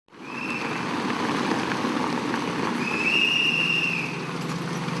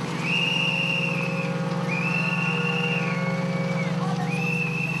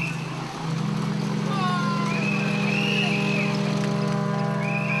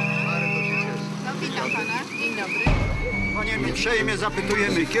Panie, uprzejmie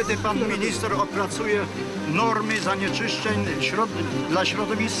zapytujemy, kiedy pan minister opracuje normy zanieczyszczeń dla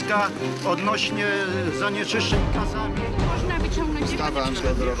środowiska odnośnie zanieczyszczeń gazami? Można wyciągnąć Ustawa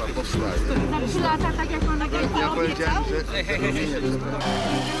antydrogowa powstaje. na 3 lata, tak jak on Ja powiedziałem, że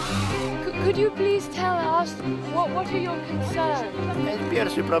Could you please tell us what are your concerns?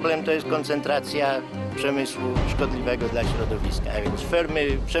 Pierwszy problem to jest koncentracja przemysłu szkodliwego dla środowiska, a więc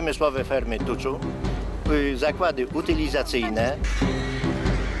przemysłowe fermy tuczu, zakłady utylizacyjne.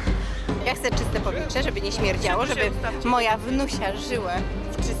 Ja chcę czyste powietrze, żeby nie śmierdziało, żeby moja wnusia żyła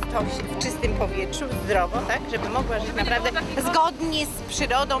w czystym powietrzu, zdrowo, tak? Żeby mogła żyć naprawdę zgodnie z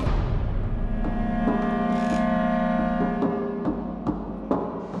przyrodą.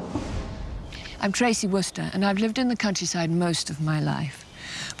 I'm Tracy Worcester, and I've lived in the countryside most of my life.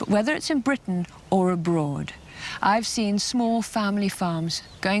 But whether it's in Britain or abroad, I've seen small family farms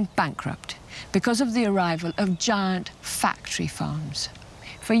going bankrupt because of the arrival of giant factory farms.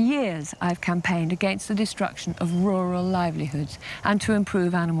 For years, I've campaigned against the destruction of rural livelihoods and to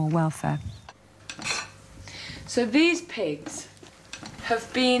improve animal welfare. So these pigs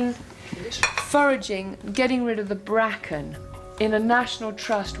have been foraging, getting rid of the bracken in a National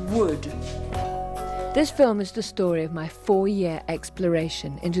Trust wood. This film is the story of my 4-year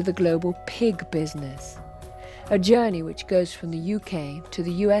exploration into the global pig business. A journey which goes from the UK to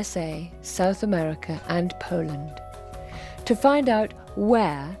the USA, South America and Poland. To find out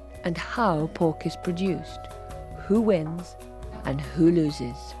where and how pork is produced, who wins and who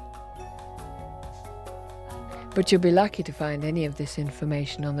loses. But you'll be lucky to find any of this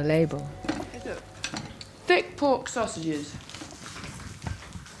information on the label. Thick pork sausages.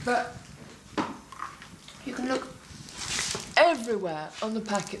 But you can look everywhere on the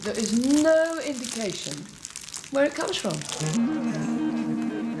packet. There is no indication where it comes from.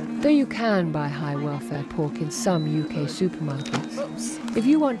 Though you can buy high welfare pork in some UK supermarkets, if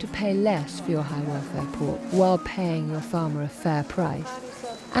you want to pay less for your high welfare pork while paying your farmer a fair price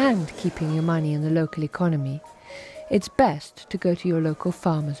and keeping your money in the local economy, it's best to go to your local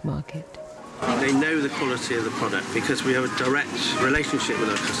farmer's market. They know the quality of the product because we have a direct relationship with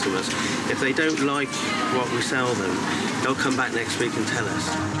our customers. If they don't like what we sell them, they'll come back next week and tell us.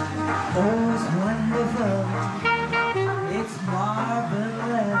 Oh, it's wonderful. It's marvelous.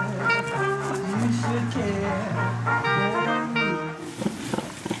 You should care.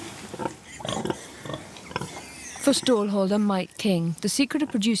 For stallholder Mike King, the secret of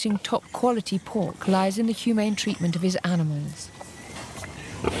producing top-quality pork lies in the humane treatment of his animals.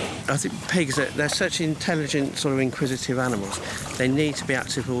 I think pigs, they're such intelligent, sort of inquisitive animals. They need to be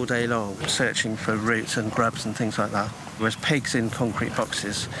active all day long, searching for roots and grubs and things like that. Whereas pigs in concrete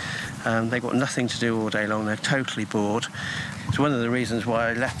boxes, they've got nothing to do all day long. They're totally bored. It's one of the reasons why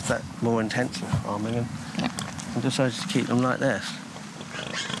I left that more intensive farming and decided to keep them like this.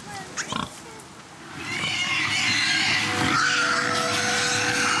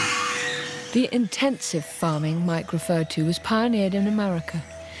 The intensive farming Mike referred to was pioneered in America,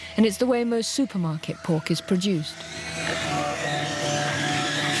 and it's the way most supermarket pork is produced.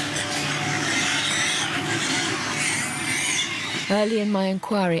 Early in my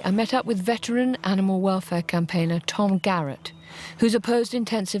inquiry, I met up with veteran animal welfare campaigner Tom Garrett, who's opposed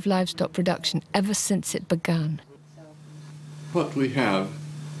intensive livestock production ever since it began. What we have,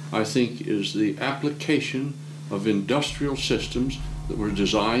 I think, is the application of industrial systems that were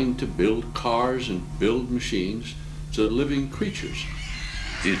designed to build cars and build machines to living creatures.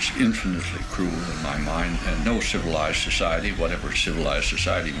 It's infinitely cruel in my mind, and no civilized society, whatever civilized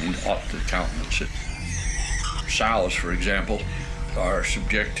society means, ought to countenance it. Sows, for example, are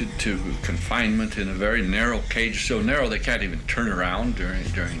subjected to confinement in a very narrow cage, so narrow they can't even turn around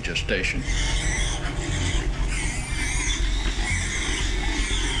during gestation.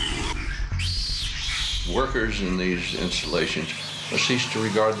 Workers in these installations cease to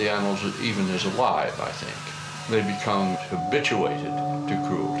regard the animals even as alive, I think. They become habituated to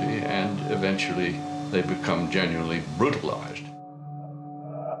cruelty, and eventually they become genuinely brutalized.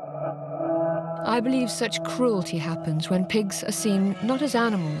 I believe such cruelty happens when pigs are seen not as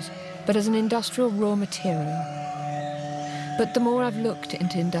animals, but as an industrial raw material. But the more I've looked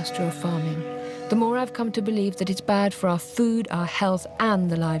into industrial farming, the more I've come to believe that it's bad for our food, our health, and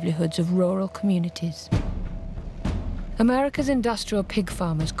the livelihoods of rural communities. America's industrial pig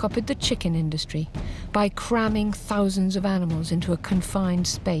farmers copied the chicken industry by cramming thousands of animals into a confined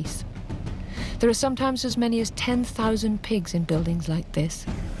space. There are sometimes as many as 10,000 pigs in buildings like this,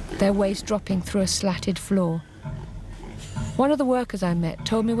 their waste dropping through a slatted floor. One of the workers I met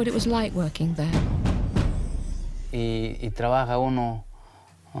told me what it was like working there. Y trabaja uno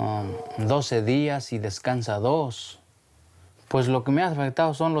 12 días y descansa 2. Pues lo que me ha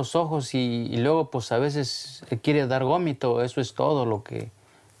afectado son los ojos y luego pues a veces quiere dar vómito. Eso es todo lo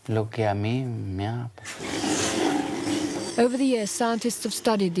que a mí me ha... Over the years, scientists have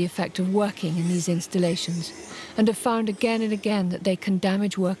studied the effect of working in these installations and have found again and again that they can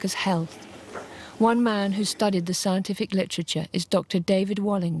damage workers' health. One man who studied the scientific literature is Dr. David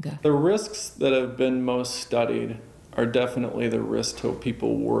Wallinger. The risks that have been most studied are definitely the risk to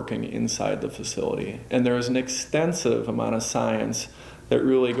people working inside the facility. And there is an extensive amount of science that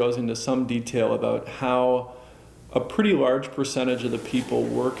really goes into some detail about how a pretty large percentage of the people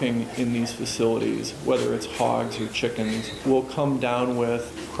working in these facilities, whether it's hogs or chickens, will come down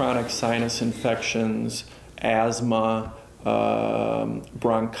with chronic sinus infections, asthma,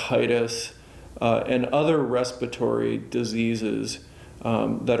 bronchitis, and other respiratory diseases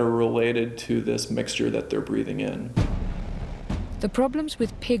that are related to this mixture that they're breathing in. The problems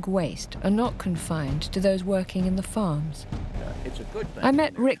with pig waste are not confined to those working in the farms. I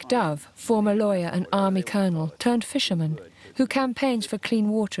met Rick Dove, former lawyer and Army colonel turned fisherman, who campaigns for clean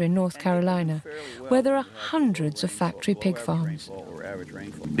water in North Carolina, where there are hundreds of factory pig farms.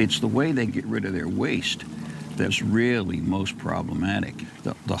 It's the way they get rid of their waste that's really most problematic.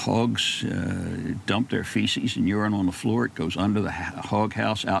 The hogs dump their feces and urine on the floor. It goes under the hog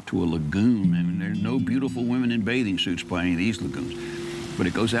house out to a lagoon. I mean, there's no beautiful women in bathing suits by any of these lagoons. But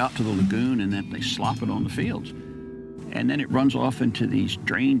it goes out to the lagoon and then they slop it on the fields. And then it runs off into these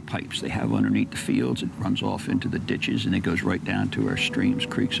drain pipes they have underneath the fields. It runs off into the ditches and it goes right down to our streams,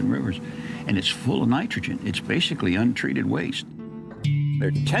 creeks, and rivers. And it's full of nitrogen. It's basically untreated waste. There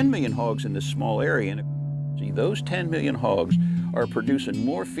are 10 million hogs in this small area. And those 10 million hogs are producing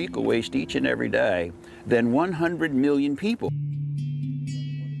more fecal waste each and every day than 100 million people.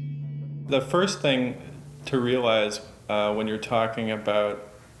 The first thing to realize when you're talking about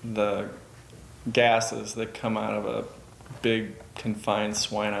the gases that come out of a big confined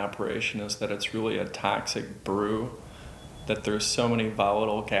swine operation is that it's really a toxic brew, that there's so many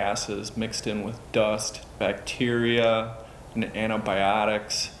volatile gases mixed in with dust, bacteria, and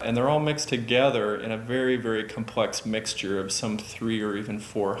antibiotics, and they're all mixed together in a very, very complex mixture of some 300 or even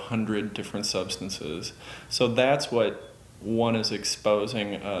 400 different substances. So that's what one is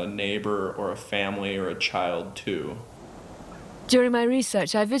exposing a neighbor or a family or a child to. During my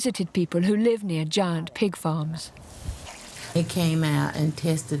research, I visited people who live near giant pig farms. They came out and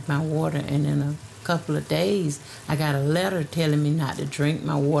tested my water, and in a couple of days, I got a letter telling me not to drink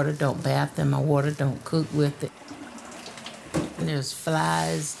my water, don't bath in my water, don't cook with it. And there's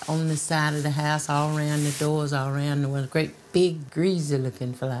flies on the side of the house, all around the doors, all around the windows, great big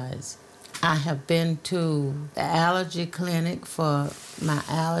greasy-looking flies. I have been to the allergy clinic for my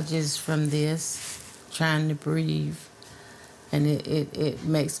allergies from this, trying to breathe. And it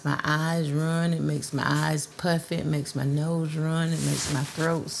makes my eyes run, it makes my eyes puffy, it makes my nose run, it makes my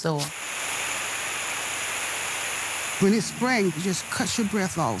throat sore. When it's spring, it just cuts your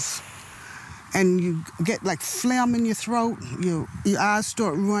breath off. And you get like phlegm in your throat, your eyes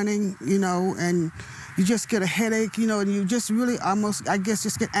start running, you know, and you just get a headache, you know, and you just really almost, I guess,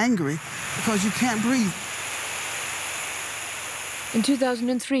 just get angry because you can't breathe. In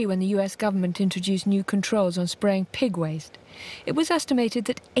 2003, when the US government introduced new controls on spraying pig waste, it was estimated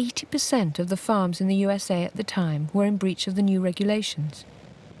that 80% of the farms in the USA at the time were in breach of the new regulations.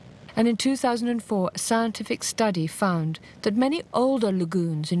 And in 2004, a scientific study found that many older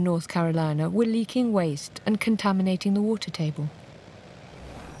lagoons in North Carolina were leaking waste and contaminating the water table.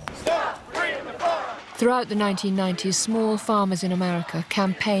 Throughout the 1990s, small farmers in America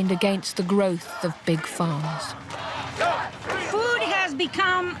campaigned against the growth of big farms. Food has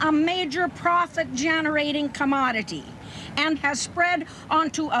become a major profit-generating commodity and has spread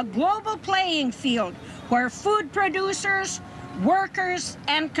onto a global playing field where food producers, workers,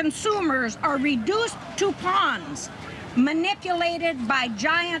 and consumers are reduced to pawns, manipulated by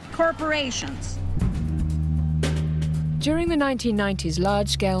giant corporations. During the 1990s,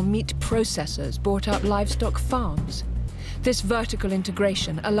 large-scale meat processors bought up livestock farms. This vertical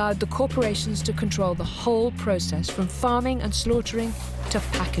integration allowed the corporations to control the whole process from farming and slaughtering to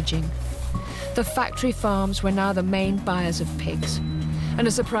packaging. The factory farms were now the main buyers of pigs. And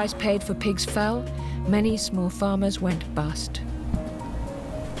as the price paid for pigs fell, many small farmers went bust.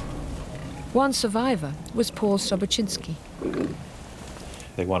 One survivor was Paul Sobocinski.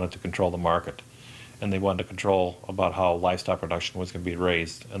 They wanted to control the market, and they wanted to control about how livestock production was going to be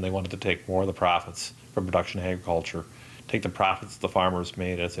raised, and they wanted to take more of the profits from production agriculture, take the profits the farmers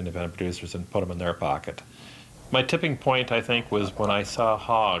made as independent producers and put them in their pocket. My tipping point, I think, was when I saw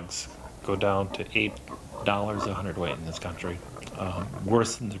hogs go down to $8 a hundredweight in this country,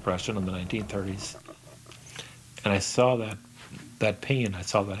 worse than the Depression in the 1930s. And I saw that that pain, I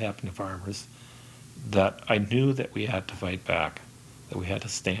saw that happen to farmers, that I knew that we had to fight back, that we had to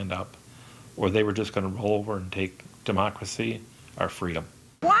stand up, or they were just going to roll over and take democracy, our freedom.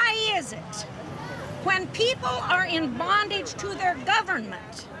 Why is it when people are in bondage to their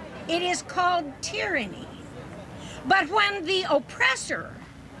government, it is called tyranny? But when the oppressor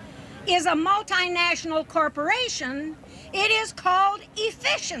is a multinational corporation, it is called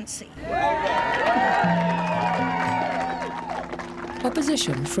efficiency.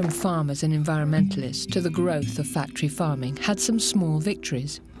 Opposition from farmers and environmentalists to the growth of factory farming had some small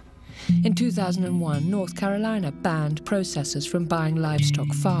victories. In 2001, North Carolina banned processors from buying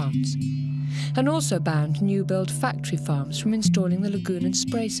livestock farms, and also banned new-build factory farms from installing the lagoon and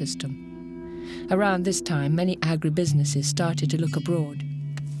spray system. Around this time, many agribusinesses started to look abroad.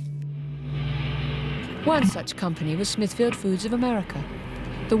 One such company was Smithfield Foods of America,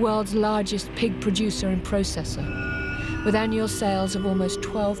 the world's largest pig producer and processor, with annual sales of almost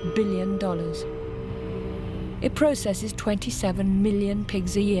 $12 billion. It processes 27 million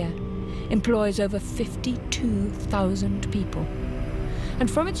pigs a year, employs over 52,000 people,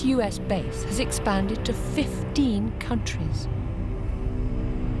 and from its US base has expanded to 15 countries.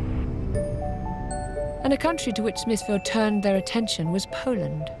 And a country to which Smithfield turned their attention was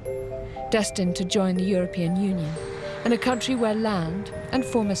Poland, destined to join the European Union, and a country where land and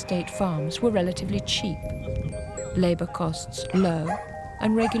former state farms were relatively cheap, labour costs low,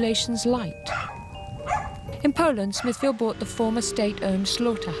 and regulations light. In Poland, Smithfield bought the former state-owned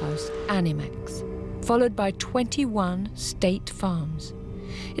slaughterhouse, Animax, followed by 21 state farms.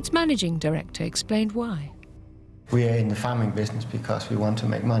 Its managing director explained why. We are in the farming business because we want to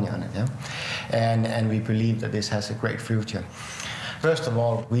make money on it, yeah? And we believe that this has a great future. First of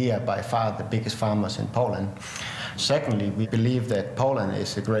all, we are by far the biggest farmers in Poland. Secondly, we believe that Poland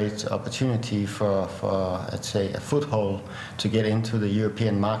is a great opportunity for let's say, a foothold to get into the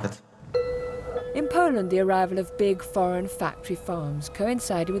European market. In Poland, the arrival of big foreign factory farms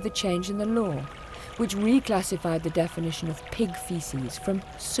coincided with a change in the law, which reclassified the definition of pig feces from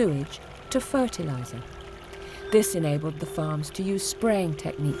sewage to fertilizer. This enabled the farms to use spraying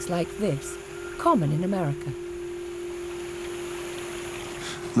techniques like this, common in America.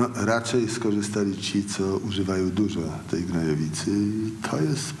 No, raczej skorzystali ci, co używają dużo tej gnojowicy. I to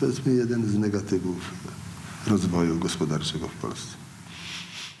jest, powiedzmy, jeden z negatywów rozwoju gospodarczego w Polsce.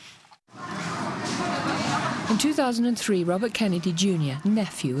 In 2003, Robert Kennedy Jr.,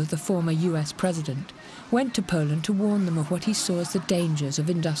 nephew of the former US president, went to Poland to warn them of what he saw as the dangers of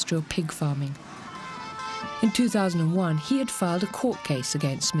industrial pig farming. In 2001, he had filed a court case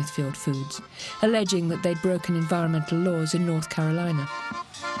against Smithfield Foods, alleging that they'd broken environmental laws in North Carolina.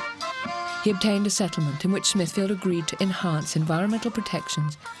 He obtained a settlement in which Smithfield agreed to enhance environmental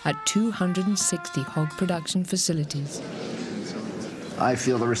protections at 260 hog production facilities. I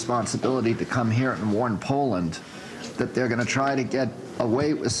feel the responsibility to come here and warn Poland that they're going to try to get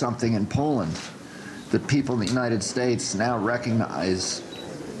away with something in Poland that people in the United States now recognize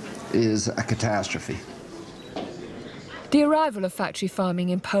is a catastrophe. The arrival of factory farming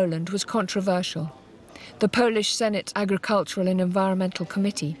in Poland was controversial. The Polish Senate's Agricultural and Environmental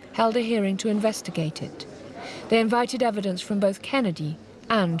Committee held a hearing to investigate it. They invited evidence from both Kennedy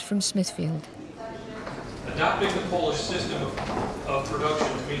and from Smithfield. Adopting the Polish system of production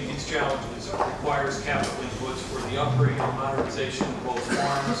to meet these challenges requires capital inputs for the upgrade and modernization of both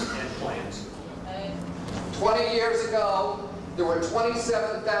farms and plants. 20 years ago, there were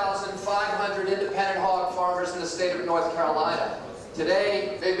 27,500 independent hog farmers in the state of North Carolina.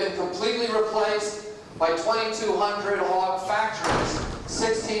 Today, they've been completely replaced by 2,200 hog factories,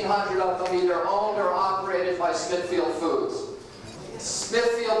 1,600 of them either owned or operated by Smithfield Foods.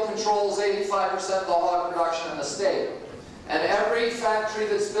 Smithfield controls 85% of the hog production in the state. And every factory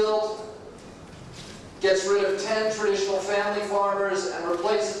that's built gets rid of 10 traditional family farmers and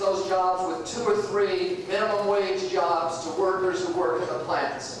replaces those jobs with 2 or 3 minimum wage jobs to workers who work in the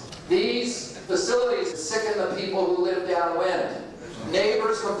plants. These facilities sicken the people who live downwind.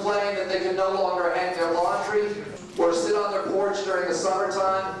 Neighbors complain that they can no longer hang their laundry or sit on their porch during the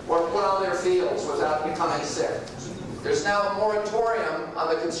summertime or plow their fields without becoming sick. There's now a moratorium on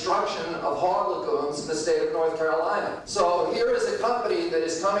the construction of hog lagoons in the state of North Carolina. So here is a company that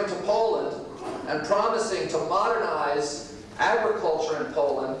is coming to Poland and promising to modernize agriculture in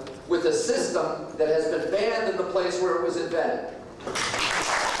Poland with a system that has been banned in the place where it was invented.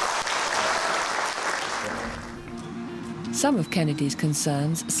 Some of Kennedy's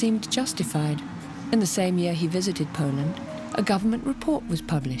concerns seemed justified. In the same year he visited Poland, a government report was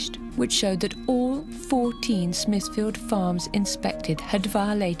published which showed that all 14 Smithfield farms inspected had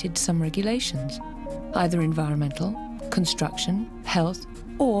violated some regulations, either environmental construction, health,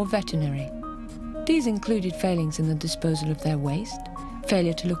 or veterinary. These included failings in the disposal of their waste,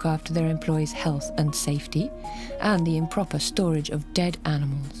 failure to look after their employees' health and safety, and the improper storage of dead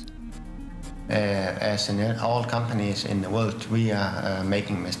animals. As in all companies in the world, we are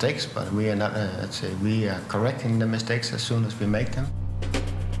making mistakes, but we are not, we are correcting the mistakes as soon as we make them.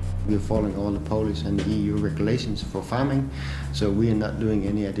 We are following all the Polish and EU regulations for farming, so we are not doing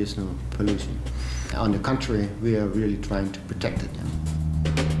any additional pollution. On the contrary, we are really trying to protect it.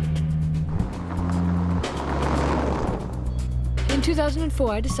 In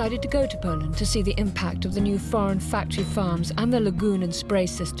 2004, I decided to go to Poland to see the impact of the new foreign factory farms and the lagoon and spray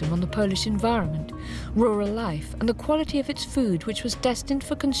system on the Polish environment, rural life, and the quality of its food, which was destined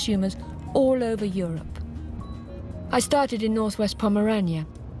for consumers all over Europe. I started in northwest Pomerania,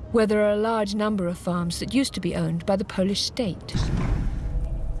 where there are a large number of farms that used to be owned by the Polish state.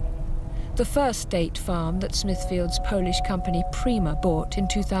 The first state farm that Smithfield's Polish company Prima bought in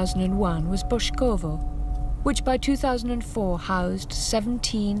 2001 was Boszkowo, which by 2004 housed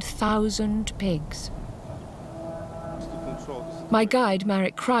 17,000 pigs. My guide,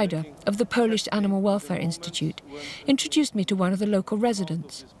 Marek Kreider, of the Polish Animal Welfare Institute, introduced me to one of the local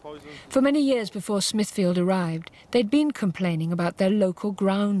residents. For many years before Smithfield arrived, they'd been complaining about their local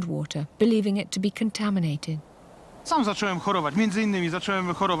groundwater, believing it to be contaminated. Sam zacząłem chorować, między innymi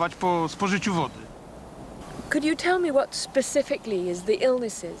zacząłem chorować po spożyciu wody. Could you tell me what specifically is the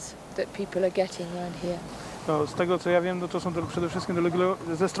illnesses that people are getting around here? No, z tego co ja wiem, no to są to przede wszystkim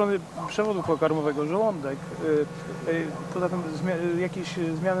ze strony przewodu pokarmowego, żołądek, poza tym jakieś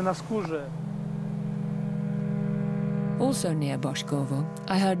zmiany na skórze. Also near Boszkowo,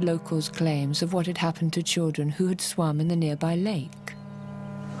 I heard locals' claims of what had happened to children who had swum in the nearby lake.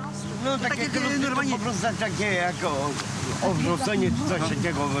 No takie normalnie po prostu takie jako odrzucenie czy coś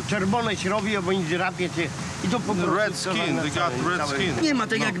takiego. Czerwone się robi, bo nic drapie cię i to po prostu... Red skin, they got red skin. Nie ma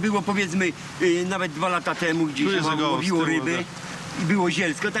tak jak było powiedzmy nawet 2 lata temu, gdzie się łowiło ryby i było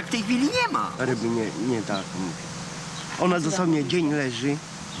zielsko, tak w tej chwili nie ma. Ryby nie tak. Ona dosłownie dzień leży.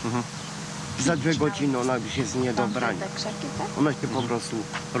 Za 2 godziny ona już jest nie do brania. Ona się po prostu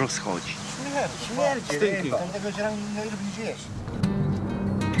rozchodzi. Śmierć ryba.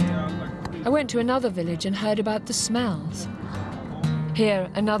 I went to another village and heard about the smells. Here,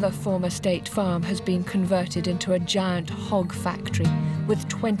 another former state farm has been converted into a giant hog factory with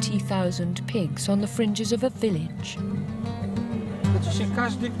 20,000 pigs on the fringes of a village.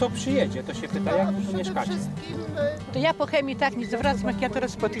 Każdy, kto przyjedzie, to się pyta, jak wy tu mieszkacie. To ja po chemii tak nie zwracam, jak ja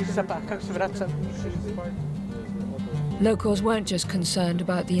teraz po tych zapachach zwracam. Locals weren't just concerned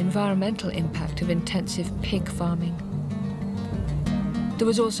about the environmental impact of intensive pig farming. There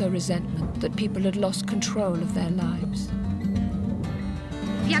was also resentment that people had lost control of their lives.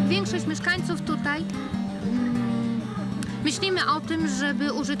 Jak większość mieszkańców tutaj, myślimy o tym,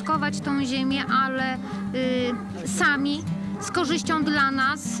 żeby użytkować tą ziemię, ale sami, z korzyścią dla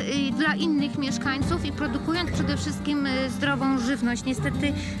nas, dla innych mieszkańców i produkując przede wszystkim zdrową żywność.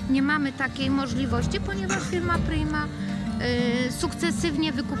 Niestety nie mamy takiej możliwości, ponieważ firma Prima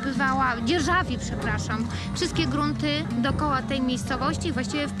sukcesywnie dzierżawi, wszystkie grunty dookoła tej miejscowości,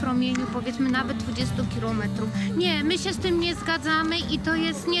 właściwie w promieniu powiedzmy nawet 20 kilometrów. Nie, my się z tym nie zgadzamy i to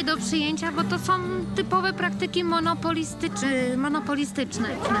jest nie do przyjęcia, bo to są typowe praktyki monopolistyczne.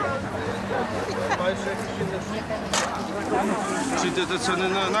 Czyli te ceny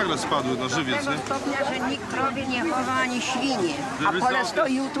nagle spadły na żywiec, nie? Stopnia, że nikt krowy nie chowa ani świnie, a pole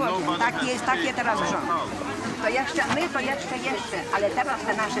stoi utłoczone. Takie teraz rząd. To jeszcze my, to jeszcze, ale teraz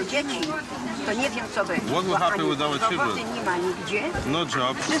te nasze dzieci, to nie wiem co będzie. What will happen without children? Roboty nie ma nigdzie. No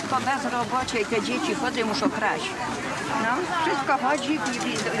job. Wszystko bez robocie i te dzieci chodzą, muszą kraść. No, wszystko chodzi i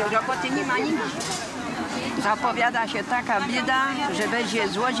roboty nie ma nigdzie. Zapowiada się taka bieda, że będzie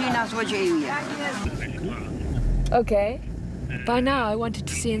złodziej na złodziejuje. Okay. By now I wanted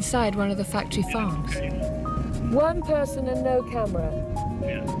to see inside one of the factory farms. One person and no camera.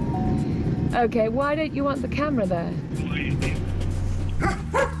 Okay, why don't you want the camera there?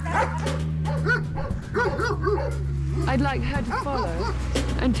 I'd like her to follow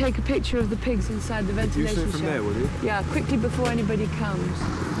and take a picture of the pigs inside the ventilation shaft. From there, will you? Yeah, quickly before anybody comes.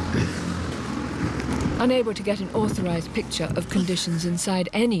 Unable to get an authorized picture of conditions inside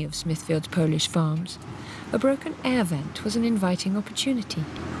any of Smithfield's Polish farms, a broken air vent was an inviting opportunity.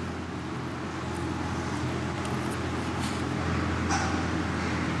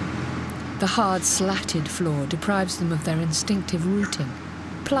 The hard, slatted floor deprives them of their instinctive rooting.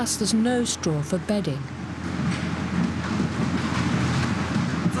 Plus, there's no straw for bedding.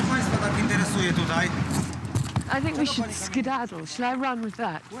 Co Państwa tak interesuje tutaj? I think we should skedaddle. Shall I run with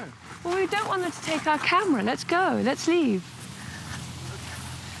that? Where? Well, we don't want them to take our camera. Let's go. Let's leave.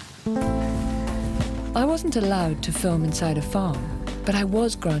 I wasn't allowed to film inside a farm, but I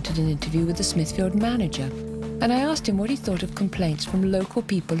was granted an interview with the Smithfield manager, and I asked him what he thought of complaints from local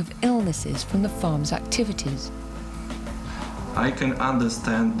people of illnesses from the farm's activities. I can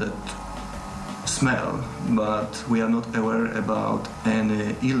understand that smell, but we are not aware about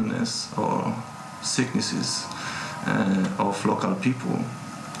any illness or sicknesses of local people.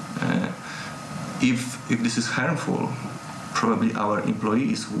 If this is harmful, probably our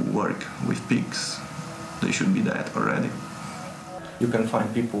employees who work with pigs, they should be dead already. You can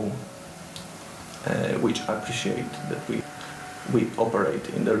find people which appreciate that we operate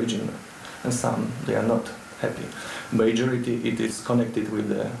in the region, and some they are not happy. Majority it is connected with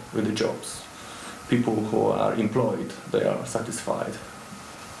the jobs. People who are employed, they are satisfied.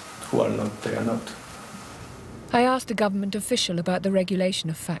 Who are not, they are not. I asked a government official about the regulation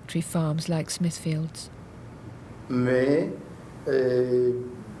of factory farms like Smithfield's. My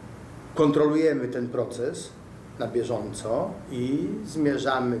kontrolujemy ten proces na bieżąco i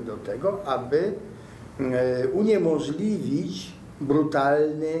zmierzamy do tego, aby uniemożliwić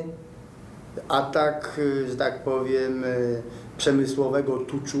brutalny atak, że tak powiem, przemysłowego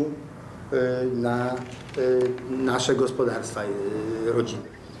tuczu na nasze gospodarstwa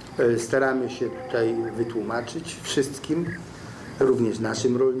rodzinne. Staramy się tutaj wytłumaczyć wszystkim, również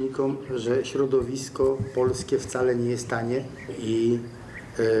naszym rolnikom, że środowisko polskie wcale nie jest tanie i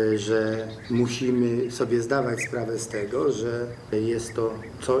że musimy sobie zdawać sprawę z tego, że jest to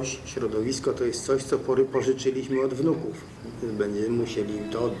coś, środowisko to jest coś, co pożyczyliśmy od wnuków. Będziemy musieli im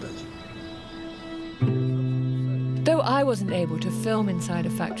to oddać. Though I wasn't able to film inside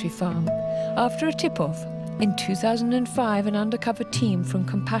a factory farm, after a tip-off, in 2005 an undercover team from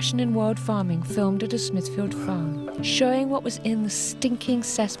Compassion in World Farming filmed at a Smithfield farm, showing what was in the stinking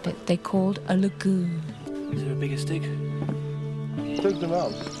cesspit they called a lagoon. Is there a bigger stick? Take them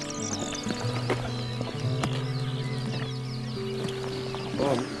out.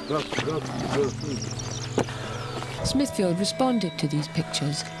 Smithfield responded to these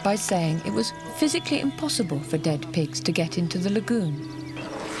pictures by saying it was physically impossible for dead pigs to get into the lagoon,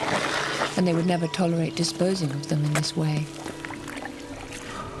 and they would never tolerate disposing of them in this way.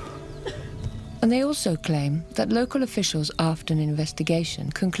 And they also claim that local officials, after an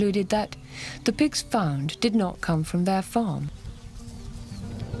investigation, concluded that the pigs found did not come from their farm.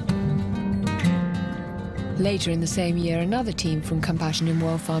 Later in the same year, another team from Compassion in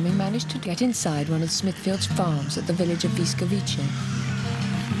World Farming managed to get inside one of Smithfield's farms at the village of Wiskowice.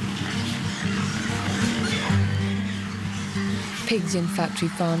 Pigs in factory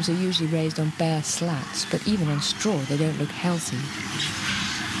farms are usually raised on bare slats, but even on straw they don't look healthy.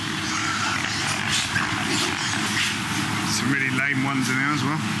 Some really lame ones in there as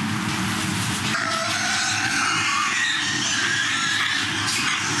well.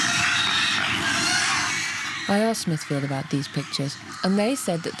 I asked Smithfield about these pictures, and they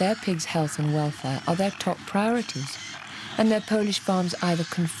said that their pigs' health and welfare are their top priorities, and their Polish farms either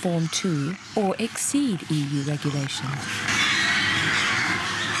conform to or exceed EU regulations.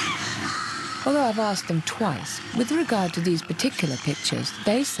 Although I've asked them twice, with regard to these particular pictures,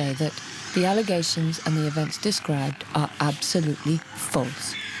 they say that the allegations and the events described are absolutely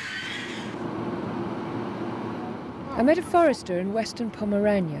false. I met a forester in western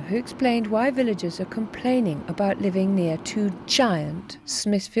Pomerania who explained why villagers are complaining about living near two giant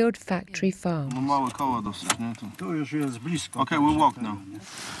Smithfield factory farms. Okay, we'll walk now.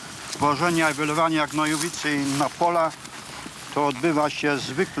 Tworzenie i wylewanie gnojowicy na pola to odbywa się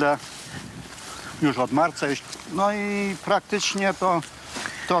zwykle już od marca. No i praktycznie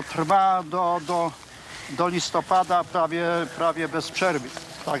to trwa do listopada prawie bez przerwy.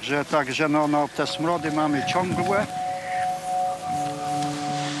 Także no, te smrody mamy ciągłe.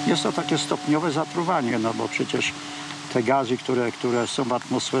 Jest to takie stopniowe zatruwanie, no bo przecież te gazy, które są w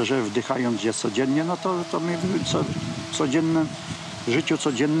atmosferze, wdychając je codziennie, no to my w życiu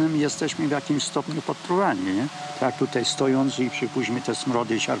codziennym jesteśmy w jakimś stopniu podtruwani, nie? Tak jak tutaj stojąc i przypuśćmy te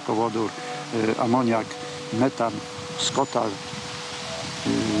smrody, siarkowodór, amoniak, metan, skotal,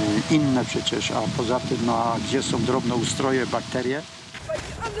 inne przecież, a poza tym, no a gdzie są drobnoustroje, bakterie?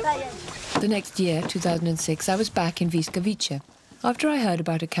 The next year, 2006, I was back in Wiskowice after I heard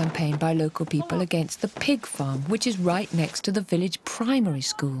about a campaign by local people against the pig farm, which is right next to the village primary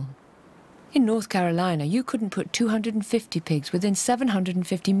school. In North Carolina, you couldn't put 250 pigs within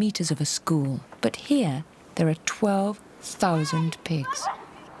 750 meters of a school, but here there are 12,000 pigs.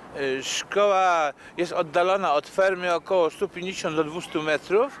 Szkoła jest oddalona od fermy około 150 do 200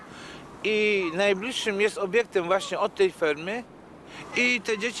 metrów i najbliższym jest obiektem właśnie od tej fermy. I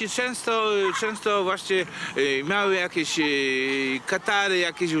te dzieci często właśnie miały jakieś katary,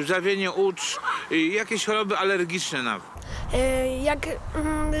 jakieś łzawienie ucz, jakieś choroby alergiczne nawet. Jak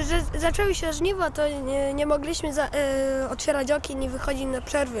zaczęły się żniwa, to nie mogliśmy otwierać okien i wychodzić na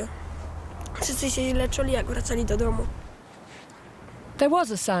przerwy. Wszyscy się źle czuli, jak wracali do domu. There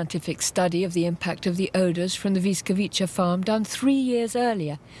was a scientific study of the impact of the odours from the Wiskowice farm done 3 years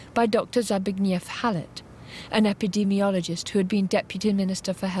earlier by Dr. Zbigniew Halet, an epidemiologist who had been Deputy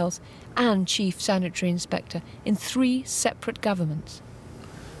Minister for Health and Chief Sanitary Inspector in 3 separate governments.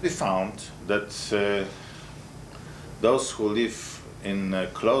 We found that those who live in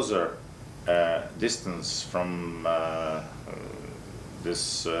closer distance from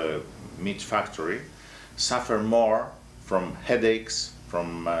this meat factory suffer more from headaches,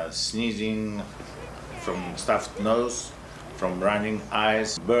 from sneezing, from stuffed nose, from running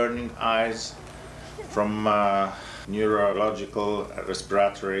eyes, burning eyes, from neurological,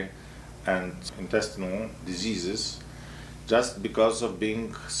 respiratory and intestinal diseases, just because of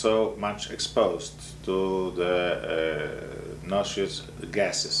being so much exposed to the noxious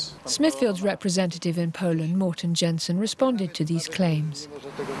gases. Smithfield's representative in Poland, Morten Jensen, responded to these claims.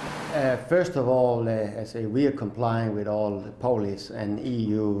 First of all, we are complying with all the Polish and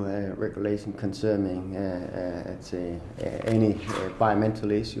EU regulation concerning any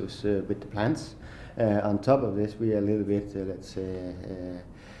environmental issues with the plants. On top of this, we are a little bit,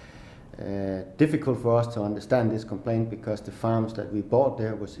 difficult for us to understand this complaint because the farms that we bought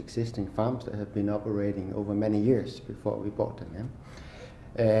there was existing farms that have been operating over many years before we bought them. Yeah?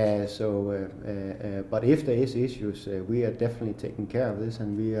 But if there is issues, we are definitely taking care of this,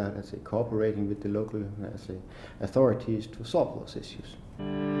 and we are, cooperating with the local authorities to solve those issues.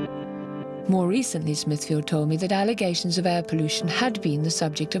 More recently, Smithfield told me that allegations of air pollution had been the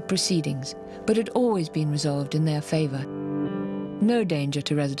subject of proceedings, but had always been resolved in their favour. No danger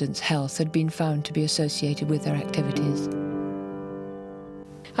to residents' health had been found to be associated with their activities.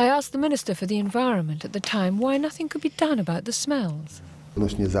 I asked the Minister for the Environment at the time why nothing could be done about the smells.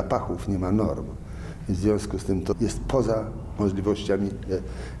 Odnośnie zapachów nie ma norm, w związku z tym to jest poza możliwościami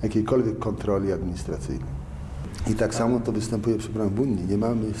jakiejkolwiek kontroli administracyjnej. I tak samo to występuje, przepraszam, w Unii. Nie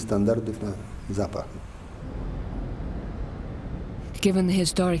mamy standardów na zapach. Given the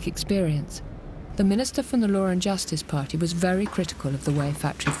historic experience, the Minister from the Law and Justice Party was very critical of the way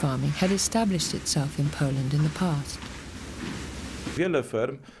factory farming had established itself in Poland in the past. Wiele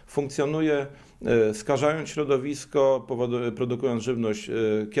ferm funkcjonuje skażając środowisko, produkując żywność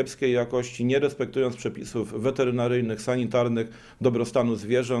kiepskiej jakości, nie respektując przepisów weterynaryjnych, sanitarnych, dobrostanu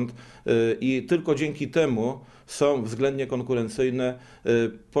zwierząt i tylko dzięki temu są względnie konkurencyjne.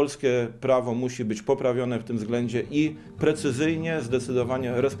 Polskie prawo musi być poprawione w tym względzie i precyzyjnie,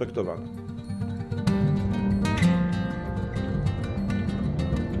 zdecydowanie respektowane.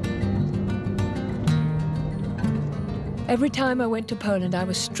 Every time I went to Poland, I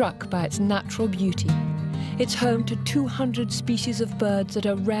was struck by its natural beauty. It's home to 200 species of birds that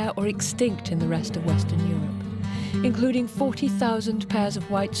are rare or extinct in the rest of Western Europe, including 40,000 pairs of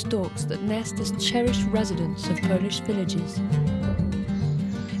white storks that nest as cherished residents of Polish villages.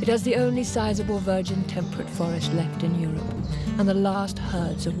 It has the only sizable virgin temperate forest left in Europe and the last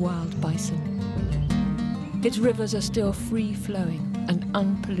herds of wild bison. Its rivers are still free-flowing and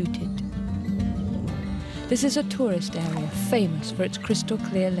unpolluted. This is a tourist area famous for its crystal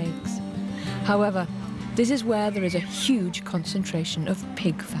clear lakes. However, this is where there is a huge concentration of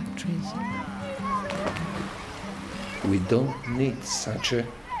pig factories. We don't need such a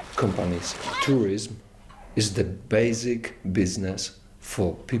companies. Tourism is the basic business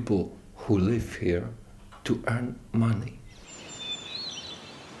for people who live here to earn money.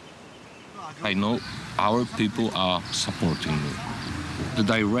 I know our people are supporting me. The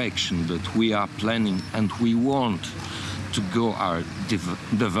direction that we are planning and we want to go our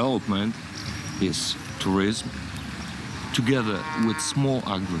development is tourism together with small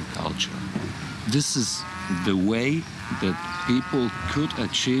agriculture. This is the way that people could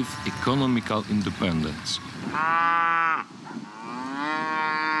achieve economical independence.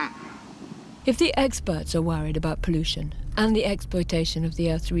 If the experts are worried about pollution and the exploitation of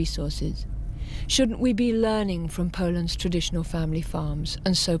the Earth's resources, shouldn't we be learning from Poland's traditional family farms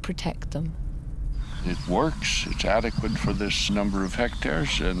and so protect them? It works, it's adequate for this number of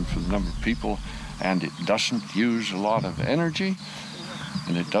hectares and for the number of people, and it doesn't use a lot of energy,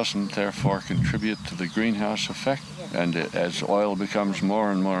 and it doesn't therefore contribute to the greenhouse effect. And as oil becomes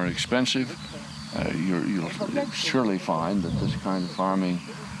more and more expensive, you'll surely find that this kind of farming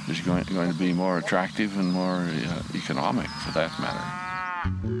is going to be more attractive and more economic for that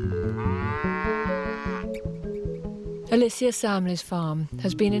matter. Alicia Samley's farm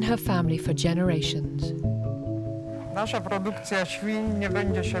has been in her family for generations. Nasza produkcja świń nie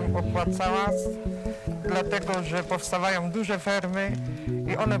będzie się opłacała, dlatego że powstawają duże fermy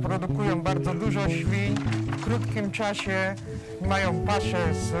i one produkują bardzo dużo świń. W krótkim czasie mają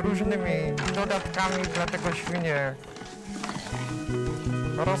pasze z różnymi dodatkami, dlatego świnie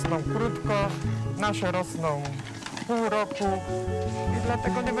rosną krótko, nasze rosną pół roku i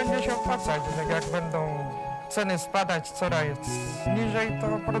dlatego nie będzie się opłacać. Jak będą ceny spadać coraz niżej,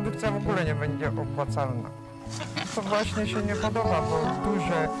 to produkcja w ogóle nie będzie opłacalna. To właśnie się nie podoba, bo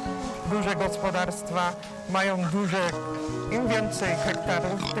duże gospodarstwa mają im więcej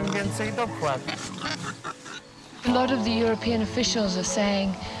hektarów, tym więcej dopłat. A lot of the European officials are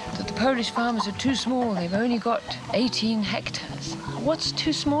saying that the Polish farmers are too small. They've only got 18 hectares. What's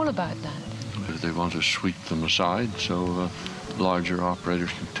too small about that? They want to sweep them aside so larger operators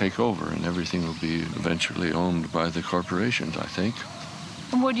can take over and everything will be eventually owned by the corporations, I think.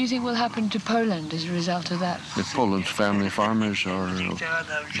 And what do you think will happen to Poland as a result of that? If Poland's family farmers are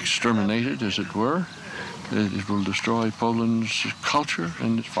exterminated, as it were, it will destroy Poland's culture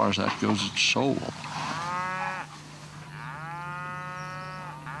and, as far as that goes, its soul.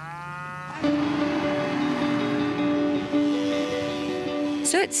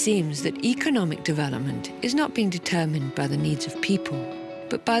 So it seems that economic development is not being determined by the needs of people,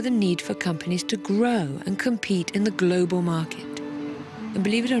 but by the need for companies to grow and compete in the global market. And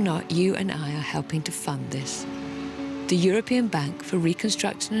believe it or not, you and I are helping to fund this. The European Bank for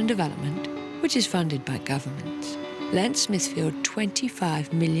Reconstruction and Development, which is funded by governments, lent Smithfield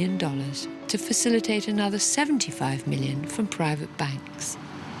 $25 million to facilitate another $75 million from private banks.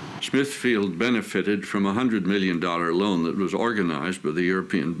 Smithfield benefited from a $100 million loan that was organized by the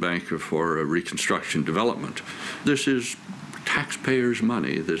European Bank for Reconstruction and Development. This is taxpayers'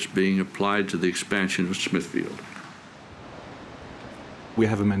 money that's being applied to the expansion of Smithfield. We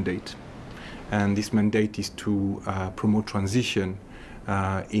have a mandate, and this mandate is to promote transition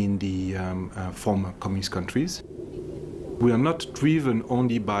in the former communist countries. We are not driven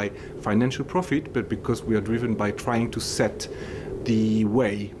only by financial profit, but because we are driven by trying to set the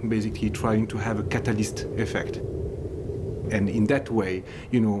way, basically trying to have a catalyst effect. And in that way,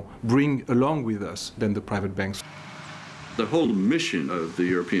 bring along with us then the private banks. The whole mission of the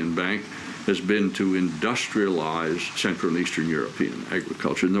European Bank has been to industrialize Central and Eastern European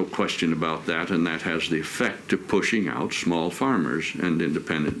agriculture. No question about that, and that has the effect of pushing out small farmers and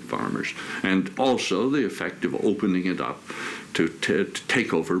independent farmers, and also the effect of opening it up to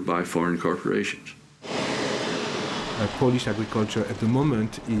take over by foreign corporations. Polish agriculture at the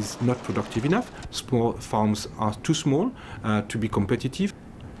moment is not productive enough. Small farms are too small to be competitive.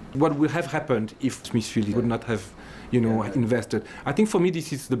 What would have happened if Smithfield would not have invested? I think for me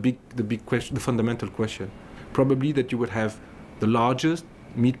this is the big question, the fundamental question. Probably that you would have the largest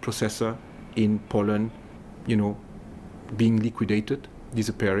meat processor in Poland, being liquidated,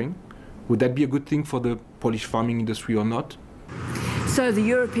 disappearing. Would that be a good thing for the Polish farming industry or not? So the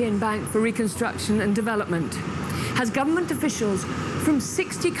European Bank for Reconstruction and Development has government officials from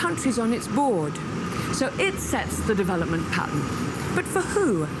 60 countries on its board. So it sets the development pattern. But for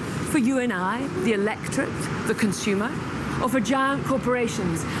who? For you and I, the electorate, the consumer, or for giant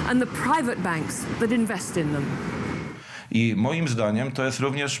corporations and the private banks that invest in them? I moim zdaniem to jest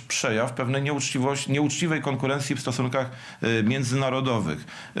również przejaw pewnej nieuczciwej konkurencji w stosunkach międzynarodowych.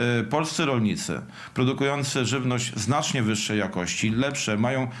 Polscy rolnicy produkujący żywność znacznie wyższej jakości, lepsze,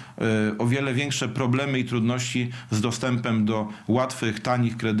 mają o wiele większe problemy i trudności z dostępem do łatwych,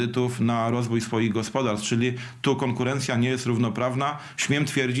 tanich kredytów na rozwój swoich gospodarstw, czyli tu konkurencja nie jest równoprawna. Śmiem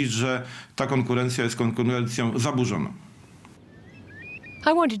twierdzić, że ta konkurencja jest konkurencją zaburzoną.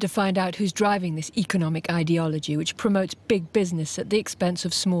 I wanted to find out who's driving this economic ideology which promotes big business at the expense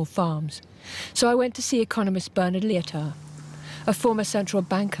of small farms. So I went to see economist Bernard Lietaer, a former central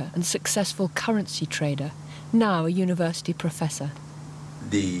banker and successful currency trader, now a university professor.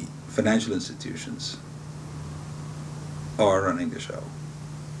 The financial institutions are running the show.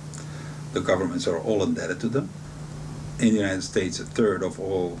 The governments are all indebted to them. In the United States, a third of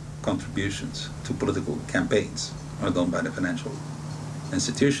all contributions to political campaigns are done by the financial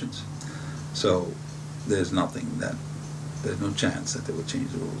institutions. So there's no chance that they would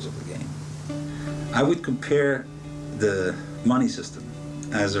change the rules of the game. I would compare the money system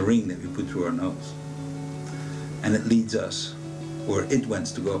as a ring that we put through our nose, and it leads us where it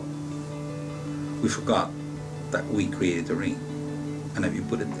wants to go. We forgot that we created the ring and that we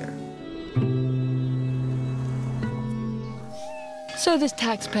put it there. So this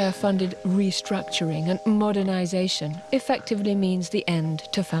taxpayer-funded restructuring and modernization effectively means the end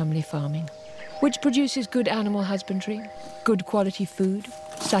to family farming. which produces good animal husbandry, good quality food,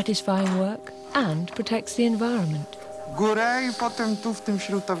 satisfying work, and protects the environment. Górę i potem tu w tym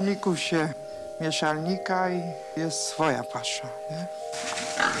śrutowniku się mieszalnika i jest swoja pasza, nie?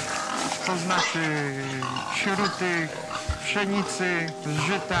 To znaczy śruty, pszenicy,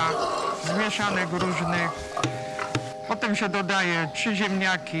 żyta, zmieszanych różnych. Potem się dodaje czy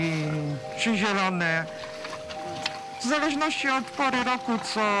ziemniaki, czy zielone. W zależności od pory roku,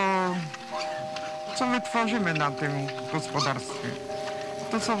 co wytworzymy na tym gospodarstwie.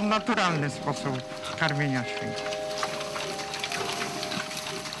 To są naturalny sposób karmienia świń.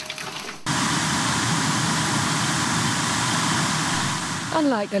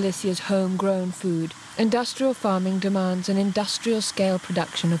 Unlike Alicia's homegrown food, industrial farming demands an industrial-scale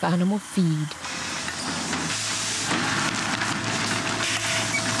production of animal feed.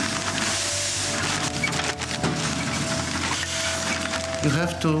 You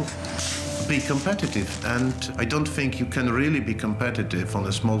have to be competitive, and I don't think you can really be competitive on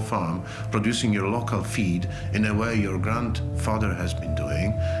a small farm producing your local feed in a way your grandfather has been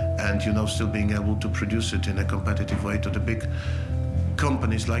doing, and still being able to produce it in a competitive way to the big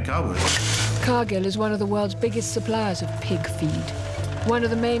companies like ours. Cargill is one of the world's biggest suppliers of pig feed, one of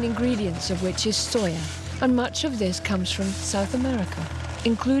the main ingredients of which is soya, and much of this comes from South America,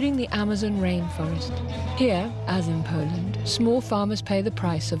 including the Amazon rainforest. Here, as in Poland, small farmers pay the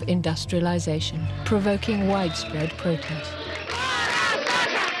price of industrialization, provoking widespread protest.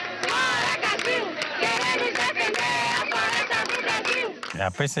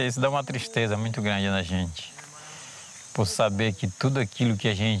 Pois isso dá uma tristeza muito grande na gente, por saber que tudo aquilo que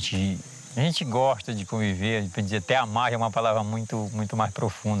a gente gosta de conviver, dizer até amar é uma palavra muito mais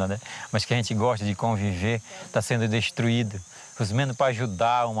profunda, né? Mas que a gente gosta de conviver está sendo destruído, menos para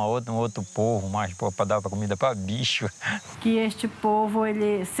ajudar um outro povo, mais para dar comida para bicho. Que este povo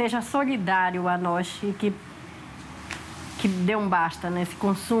ele seja solidário a nós e que dê basta nesse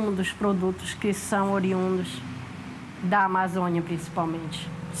consumo dos produtos que são oriundos da Amazônia, principalmente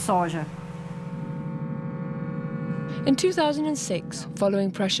soja. In 2006, following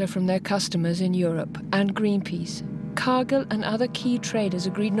pressure from their customers in Europe and Greenpeace, Cargill and other key traders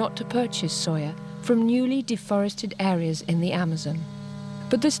agreed not to purchase soya from newly deforested areas in the Amazon.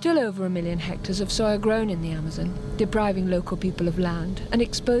 But there's still over 1 million hectares of soya grown in the Amazon, depriving local people of land and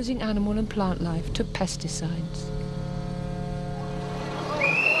exposing animal and plant life to pesticides.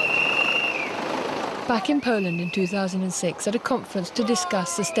 Back in Poland in 2006, at a conference to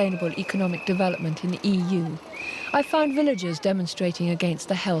discuss sustainable economic development in the EU, I found villagers demonstrating against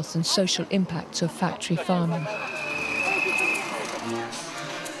the health and social impacts of factory farming.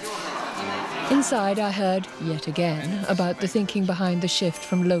 Inside, I heard, yet again, about the thinking behind the shift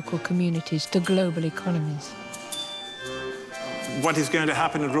from local communities to global economies. What is going to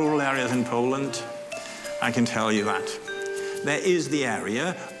happen in rural areas in Poland, I can tell you that. There is the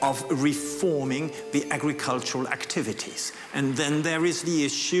area of reforming the agricultural activities. And then there is the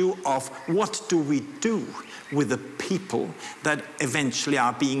issue of what do we do with the people that eventually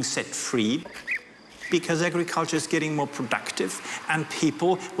are being set free, because agriculture is getting more productive and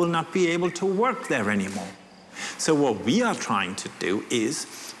people will not be able to work there anymore. So what we are trying to do is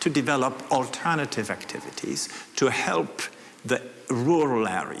to develop alternative activities to help the rural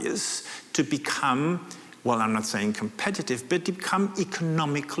areas to become, well, I'm not saying competitive, but to become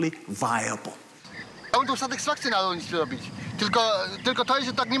economically viable. Mam tą satysfakcję na rolnictwie robić. Tylko to jest,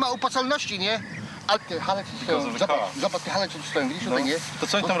 że tak nie ma opłacalności, nie? A te hale tu stoją. Zobacz, te hale tu stoją. Widzisz tutaj, nie? To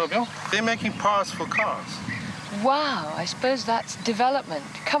co oni tam robią? They're making parts for cars. Wow, I suppose that's development.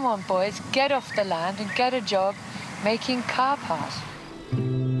 Come on, boys, get off the land and get a job making car parts.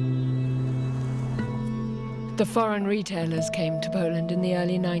 The foreign retailers came to Poland in the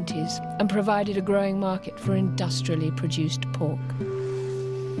early 90s and provided a growing market for industrially produced pork.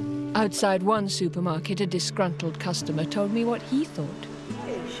 Outside one supermarket, a disgruntled customer told me what he thought.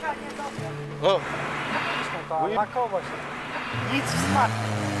 Nic w smaku.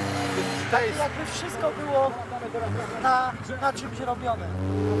 Tak jakby wszystko było na czymś robione.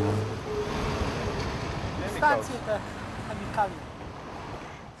 Stacje te chemikaliów.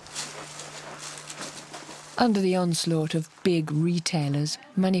 Under the onslaught of big retailers,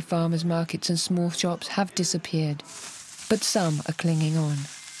 many farmers' markets and small shops have disappeared, but some are clinging on.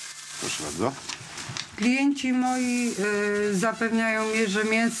 Proszę bardzo. Klienci moi zapewniają mnie, że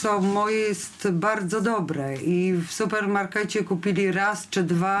mięso moje jest bardzo dobre i w supermarkecie kupili raz czy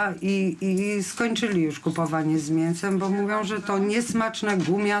dwa i skończyli już kupowanie z mięsem, bo mówią, że to niesmaczne,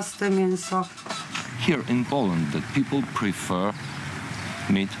 gumiaste mięso. Here in Poland, that people prefer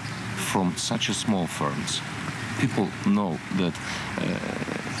meat from such a small farms. People know that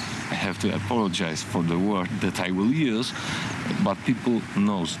have to apologize for the word that I will use, but people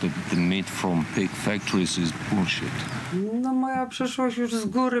knows that the meat from pig factories is bullshit. No moja przyszłość już z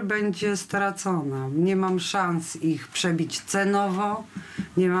góry będzie stracona. Nie mam szans ich przebić cenowo,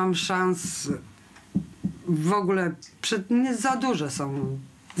 nie mam szans w ogóle, za duże są,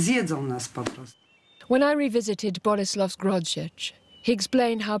 zjedzą nas po prostu. When I revisited Bolesław's Grodziec, he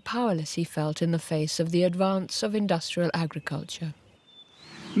explained how powerless he felt in the face of the advance of industrial agriculture.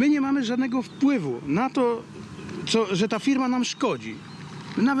 My nie mamy żadnego wpływu na to, że ta firma nam szkodzi.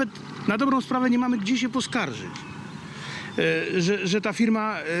 Nawet na dobrą sprawę nie mamy gdzie się poskarżyć, że ta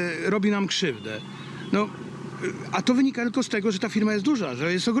firma robi nam krzywdę. No, a to wynika tylko z tego, że ta firma jest duża,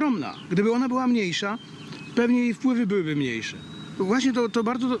 że jest ogromna. Gdyby ona była mniejsza, pewnie jej wpływy byłyby mniejsze. Właśnie to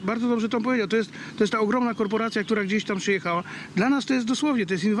bardzo dobrze to powiedział. To jest ta ogromna korporacja, która gdzieś tam przyjechała. Dla nas to jest dosłownie,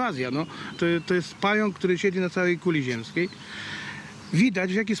 to jest inwazja. No. To jest pająk, który siedzi na całej kuli ziemskiej.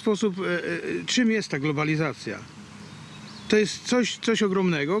 Widać, w jaki sposób, czym jest ta globalizacja. To jest coś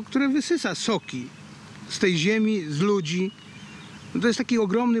ogromnego, które wysysa soki z tej ziemi, z ludzi. To jest taki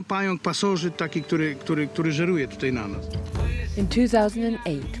ogromny pająk, pasożyt taki, który żeruje tutaj na nas. In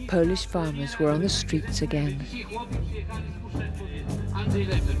 2008, Polish farmers were on the streets again.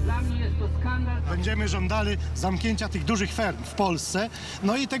 Będziemy żądali zamknięcia tych dużych ferm w Polsce,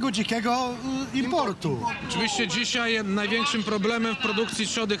 no i tego dzikiego importu. Oczywiście dzisiaj największym problemem w produkcji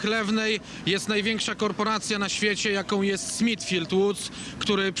trzody chlewnej jest największa korporacja na świecie, jaką jest Smithfield Woods,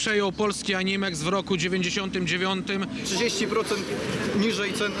 który przejął polski Animex w roku 99. 30%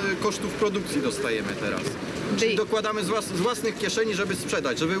 niżej cen kosztów produkcji dostajemy teraz. Czyli dokładamy z własnych kieszeni, żeby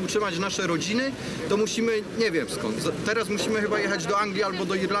sprzedać, żeby utrzymać nasze rodziny, to musimy, nie wiem skąd, teraz musimy chyba jechać do Anglii albo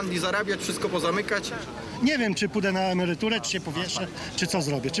do Irlandii, zarabiać, wszystko pozamykać. Nie wiem, czy pójdę na emeryturę, czy się powieszę, czy co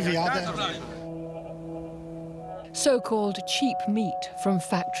zrobię, czy wyjadę. So-called cheap meat from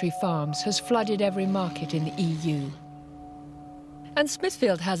factory farms has flooded every market in the EU. And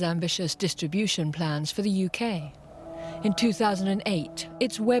Smithfield has ambitious distribution plans for the UK. In 2008,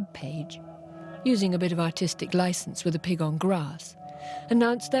 its webpage, using a bit of artistic license with a pig on grass,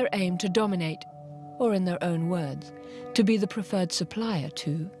 announced their aim to dominate, or in their own words, to be the preferred supplier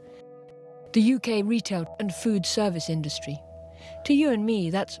to the UK retail and food service industry. To you and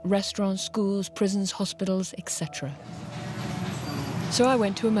me, that's restaurants, schools, prisons, hospitals, etc. So I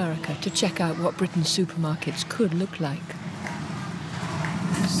went to America to check out what Britain's supermarkets could look like.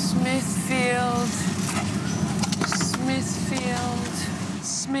 Smithfield, Smithfield,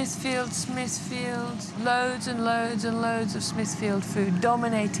 Smithfield, Smithfield. Loads and loads and loads of Smithfield food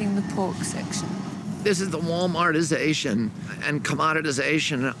dominating the pork section. This is the Walmartization and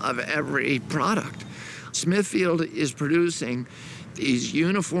commoditization of every product. Smithfield is producing these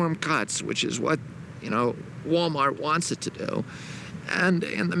uniform cuts, which is what, Walmart wants it to do. And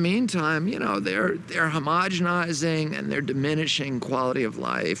in the meantime, they're homogenizing and they're diminishing quality of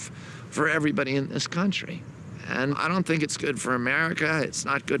life for everybody in this country. And I don't think it's good for America. It's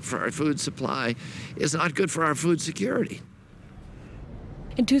not good for our food supply. It's not good for our food security.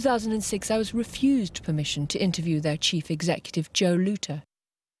 In 2006, I was refused permission to interview their chief executive, Joe Luter.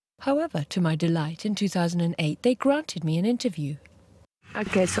 However, to my delight, in 2008, they granted me an interview.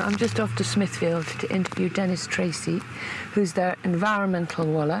 Okay, so I'm just off to Smithfield to interview Dennis Tracy, who's their environmental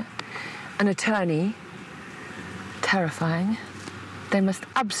waller, an attorney. Terrifying. They must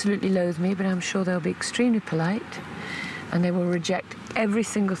absolutely loathe me, but I'm sure they'll be extremely polite, and they will reject every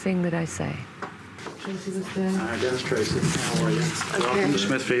single thing that I say. Tracy was there. Hi, Dennis Tracy. How are you? Okay. Welcome to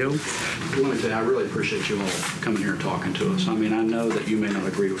Smithfield. Let me tell you, I really appreciate you all coming here and talking to us. I mean, I know that you may not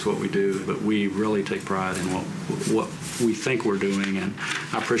agree with what we do, but we really take pride in what we think we're doing, and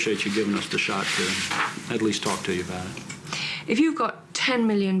I appreciate you giving us the shot to at least talk to you about it. If you've got 10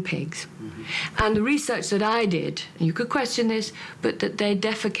 million pigs, and the research that I did, and you could question this, but that they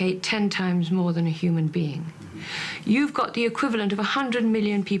defecate 10 times more than a human being, you've got the equivalent of 100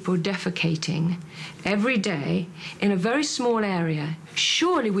 million people defecating every day in a very small area.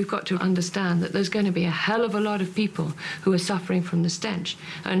 Surely we've got to understand that there's going to be a hell of a lot of people who are suffering from the stench,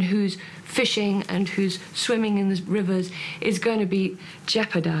 and whose fishing and whose swimming in the rivers is going to be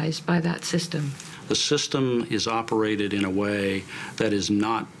jeopardized by that system. The system is operated in a way that is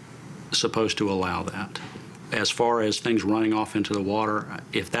not supposed to allow that. As far as things running off into the water,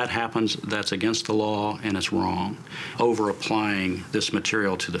 if that happens, that's against the law and it's wrong. Over-applying this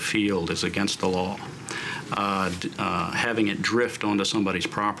material to the field is against the law. Having it drift onto somebody's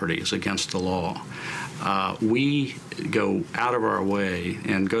property is against the law. We go out of our way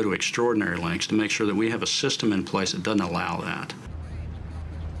and go to extraordinary lengths to make sure that we have a system in place that doesn't allow that.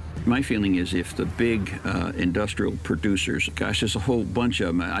 My feeling is if the big industrial producers, gosh, there's a whole bunch of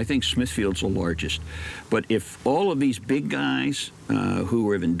them. I think Smithfield's the largest. But if all of these big guys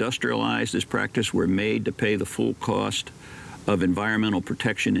who have industrialized this practice were made to pay the full cost of environmental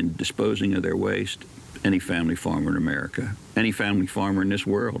protection and disposing of their waste, any family farmer in America, any family farmer in this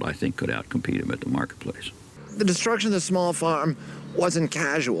world, I think, could outcompete them at the marketplace. The destruction of the small farm wasn't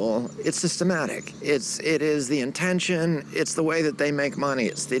casual, it's systematic. It is the intention, it's the way that they make money,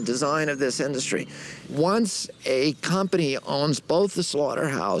 it's the design of this industry. Once a company owns both the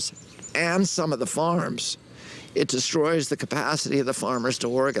slaughterhouse and some of the farms, it destroys the capacity of the farmers to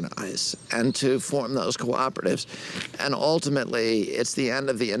organize and to form those cooperatives. And ultimately, it's the end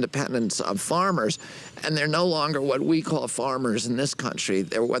of the independence of farmers. And they're no longer what we call farmers in this country,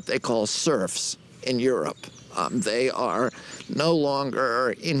 they're what they call serfs in Europe. They are no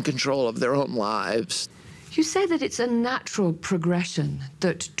longer in control of their own lives. You say that it's a natural progression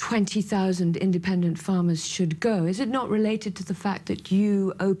that 20,000 independent farmers should go. Is it not related to the fact that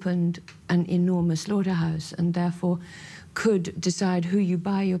you opened an enormous slaughterhouse and therefore could decide who you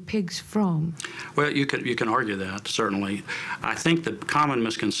buy your pigs from? Well, you can argue that, certainly. I think the common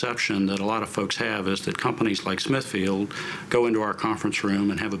misconception that a lot of folks have is that companies like Smithfield go into our conference room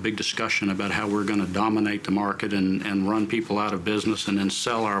and have a big discussion about how we're going to dominate the market and run people out of business and then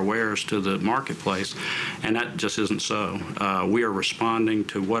sell our wares to the marketplace, and that just isn't so. We are responding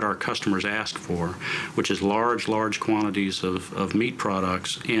to what our customers ask for, which is large quantities of meat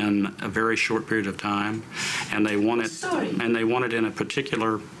products in a very short period of time, and they want it. And they want it in a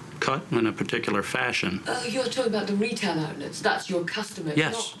particular cut, in a particular fashion. You're talking about the retail outlets. That's your customer.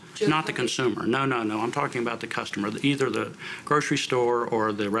 Yes, not the consumer. No. I'm talking about the customer, either the grocery store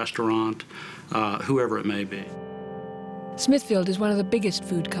or the restaurant, whoever it may be. Smithfield is one of the biggest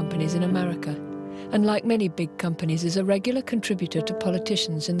food companies in America, and like many big companies, is a regular contributor to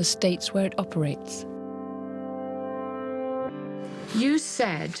politicians in the states where it operates. You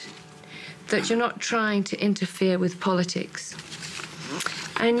said that you're not trying to interfere with politics.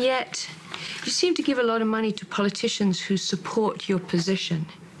 And yet, you seem to give a lot of money to politicians who support your position.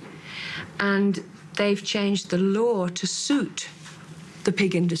 And they've changed the law to suit the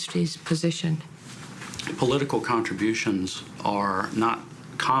pig industry's position. Political contributions are not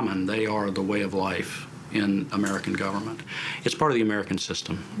common. They are the way of life in American government. It's part of the American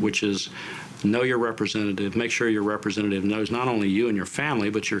system, which is know your representative, make sure your representative knows not only you and your family,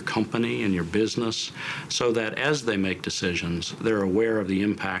 but your company and your business, so that as they make decisions, they're aware of the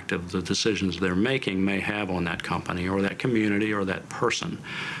impact of the decisions they're making may have on that company or that community or that person.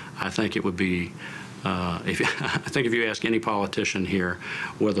 I think it would be, I think if you ask any politician here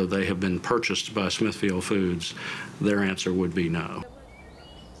whether they have been purchased by Smithfield Foods, their answer would be no.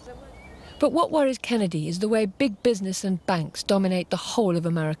 But what worries Kennedy is the way big business and banks dominate the whole of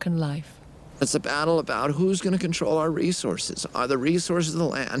American life. It's a battle about who's going to control our resources. Are the resources of the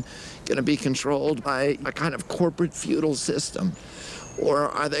land going to be controlled by a kind of corporate feudal system, or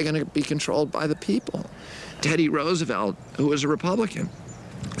are they going to be controlled by the people? Teddy Roosevelt, who was a Republican,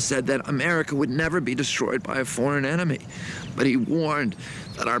 said that America would never be destroyed by a foreign enemy, but he warned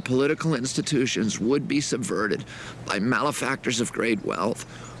that our political institutions would be subverted by malefactors of great wealth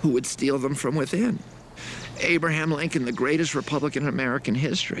who would steal them from within. Abraham Lincoln, the greatest Republican in American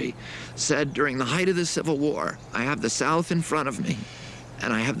history, said during the height of the Civil War, I have the South in front of me,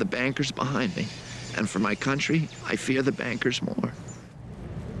 and I have the bankers behind me. And for my country, I fear the bankers more.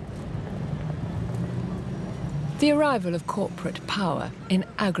 The arrival of corporate power in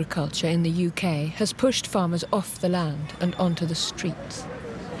agriculture in the UK has pushed farmers off the land and onto the streets.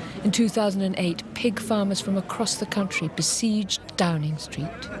 In 2008, pig farmers from across the country besieged Downing Street.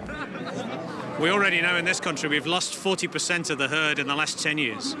 We already know in this country we've lost 40% of the herd in the last 10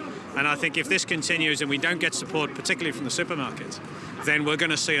 years. And I think if this continues and we don't get support, particularly from the supermarkets, then we're going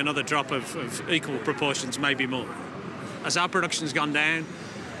to see another drop of equal proportions, maybe more. As our production's gone down,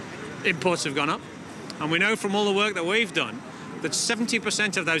 imports have gone up. And we know from all the work that we've done that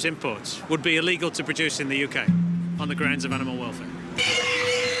 70% of those imports would be illegal to produce in the UK on the grounds of animal welfare.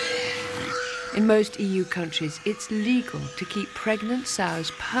 In most EU countries, it's legal to keep pregnant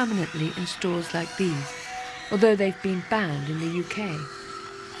sows permanently in stalls like these, although they've been banned in the UK.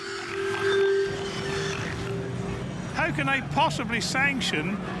 How can they possibly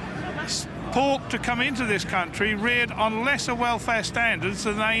sanction pork to come into this country reared on lesser welfare standards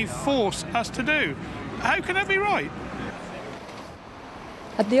than they force us to do? How can that be right?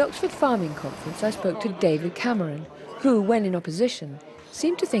 At the Oxford Farming Conference, I spoke to David Cameron, who, when in opposition,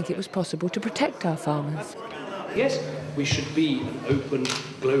 seemed to think it was possible to protect our farmers. Yes, we should be an open,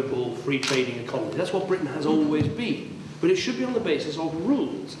 global, free trading economy. That's what Britain has always been. but it should be on the basis of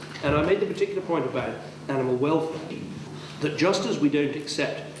rules. And I made the particular point about animal welfare, that just as we don't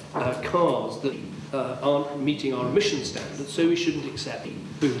accept cars that aren't meeting our emission standards, so we shouldn't accept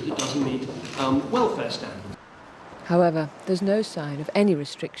food that doesn't meet welfare standards. However, there's no sign of any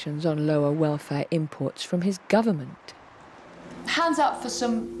restrictions on lower welfare imports from his government. Hands up for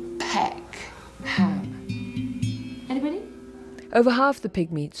some peck ham. Anybody? Over half the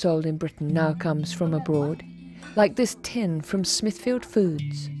pig meat sold in Britain now comes from abroad, like this tin from Smithfield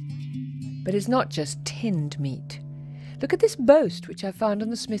Foods. But it's not just tinned meat. Look at this boast, which I found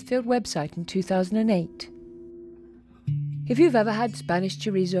on the Smithfield website in 2008. If you've ever had Spanish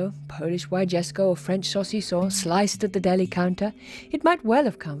chorizo, Polish wajewsko or French saucisson sliced at the deli counter, it might well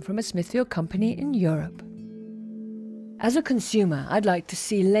have come from a Smithfield company in Europe. As a consumer, I'd like to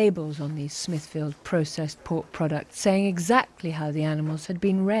see labels on these Smithfield processed pork products saying exactly how the animals had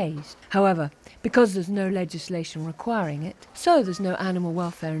been raised. However, because there's no legislation requiring it, so there's no animal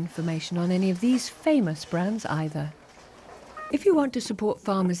welfare information on any of these famous brands either. If you want to support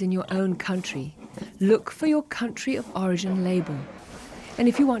farmers in your own country, look for your country of origin label. And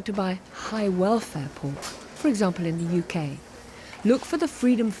if you want to buy high welfare pork, for example in the UK, look for the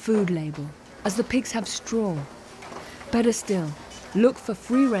Freedom Food label, as the pigs have straw. Better still, look for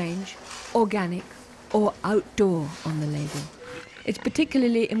free range, organic or outdoor on the label. It's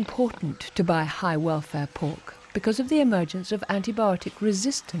particularly important to buy high welfare pork because of the emergence of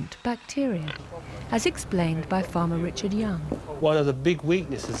antibiotic-resistant bacteria, as explained by farmer Richard Young. One of the big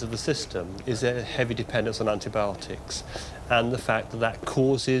weaknesses of the system is a heavy dependence on antibiotics and the fact that that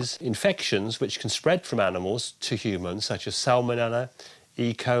causes infections which can spread from animals to humans, such as Salmonella,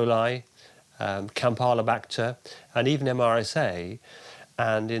 E-coli, Campylobacter, and even MRSA.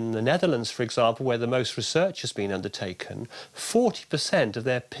 And in the Netherlands, for example, where the most research has been undertaken, 40% of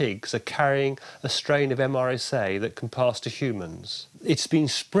their pigs are carrying a strain of MRSA that can pass to humans. It's been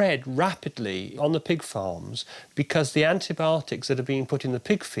spread rapidly on the pig farms because the antibiotics that are being put in the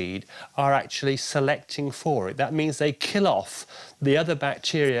pig feed are actually selecting for it. That means they kill off the other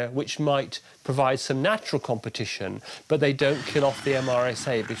bacteria which might provide some natural competition, but they don't kill off the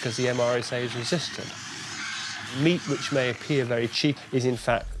MRSA because the MRSA is resistant. Meat which may appear very cheap is in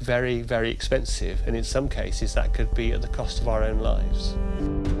fact very, very expensive, and in some cases that could be at the cost of our own lives.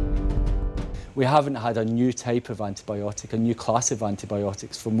 We haven't had a new type of antibiotic, a new class of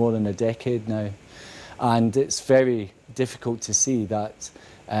antibiotics for more than a decade now, and it's very difficult to see that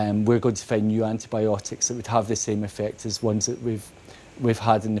we're going to find new antibiotics that would have the same effect as ones that we've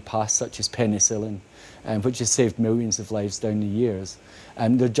had in the past, such as penicillin, which has saved millions of lives down the years.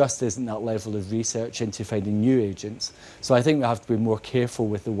 There just isn't that level of research into finding new agents. So I think we have to be more careful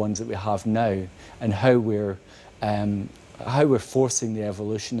with the ones that we have now and how we're forcing the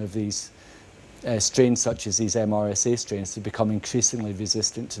evolution of these strains, such as these MRSA strains, to become increasingly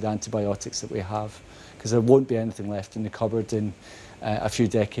resistant to the antibiotics that we have, because there won't be anything left in the cupboard in a few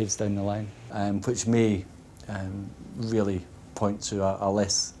decades down the line, which may really point to a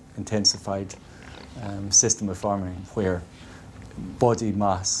less intensified system of farming where body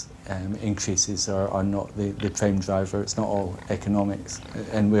mass increases are not the prime driver. It's not all economics,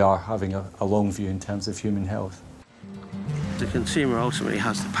 and we are having a long view in terms of human health. The consumer ultimately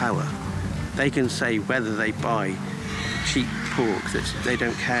has the power. They can say whether they buy cheap pork, that they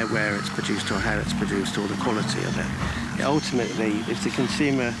don't care where it's produced or how it's produced or the quality of it. Ultimately, if the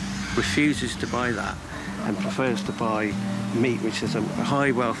consumer refuses to buy that and prefers to buy meat which is a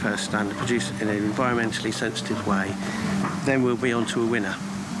high welfare standard, produced in an environmentally sensitive way, then we'll be onto a winner,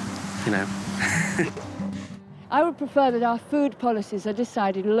 you know. I would prefer that our food policies are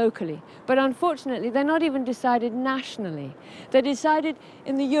decided locally, but unfortunately they're not even decided nationally. They're decided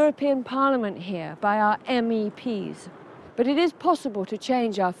in the European Parliament here by our MEPs. But it is possible to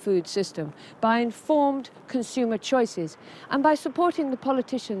change our food system by informed consumer choices and by supporting the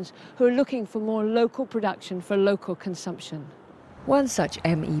politicians who are looking for more local production for local consumption. One such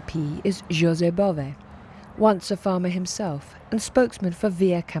MEP is José Bové, once a farmer himself and spokesman for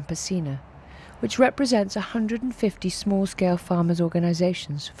Via Campesina, which represents 150 small-scale farmers'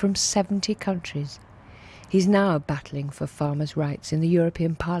 organisations from 70 countries. He's now battling for farmers' rights in the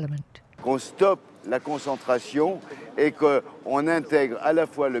European Parliament. Qu'on stoppe la concentration et qu'on intègre à la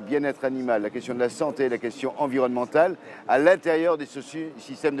fois le bien-être animal, la question de la santé et la question environnementale à l'intérieur de ce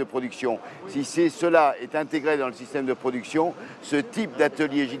système de production. Si cela est intégré dans le système de production, ce type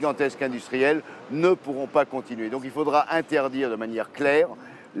d'ateliers gigantesques industriels ne pourront pas continuer. Donc il faudra interdire de manière claire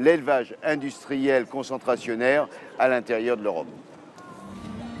l'élevage industriel concentrationnaire à l'intérieur de l'Europe.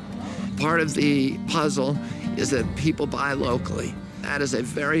 Part of the puzzle is that people buy locally. That is a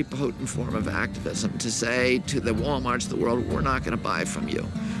very potent form of activism, to say to the Walmarts of the world, we're not going to buy from you.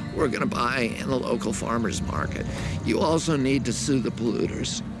 We're going to buy in the local farmers market. You also need to sue the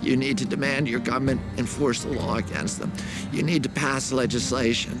polluters. You need to demand your government enforce the law against them. You need to pass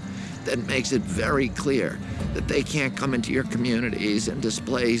legislation that makes it very clear that they can't come into your communities and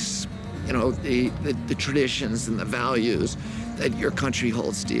displace, you know, the traditions and the values that your country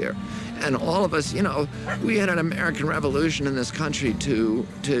holds dear. And all of us, you know, we had an American Revolution in this country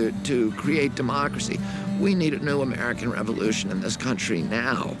to create democracy. We need a new American Revolution in this country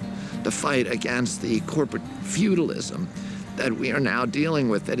now to fight against the corporate feudalism that we are now dealing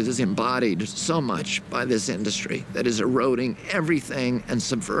with, that is embodied so much by this industry, that is eroding everything and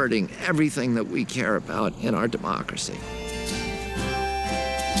subverting everything that we care about in our democracy.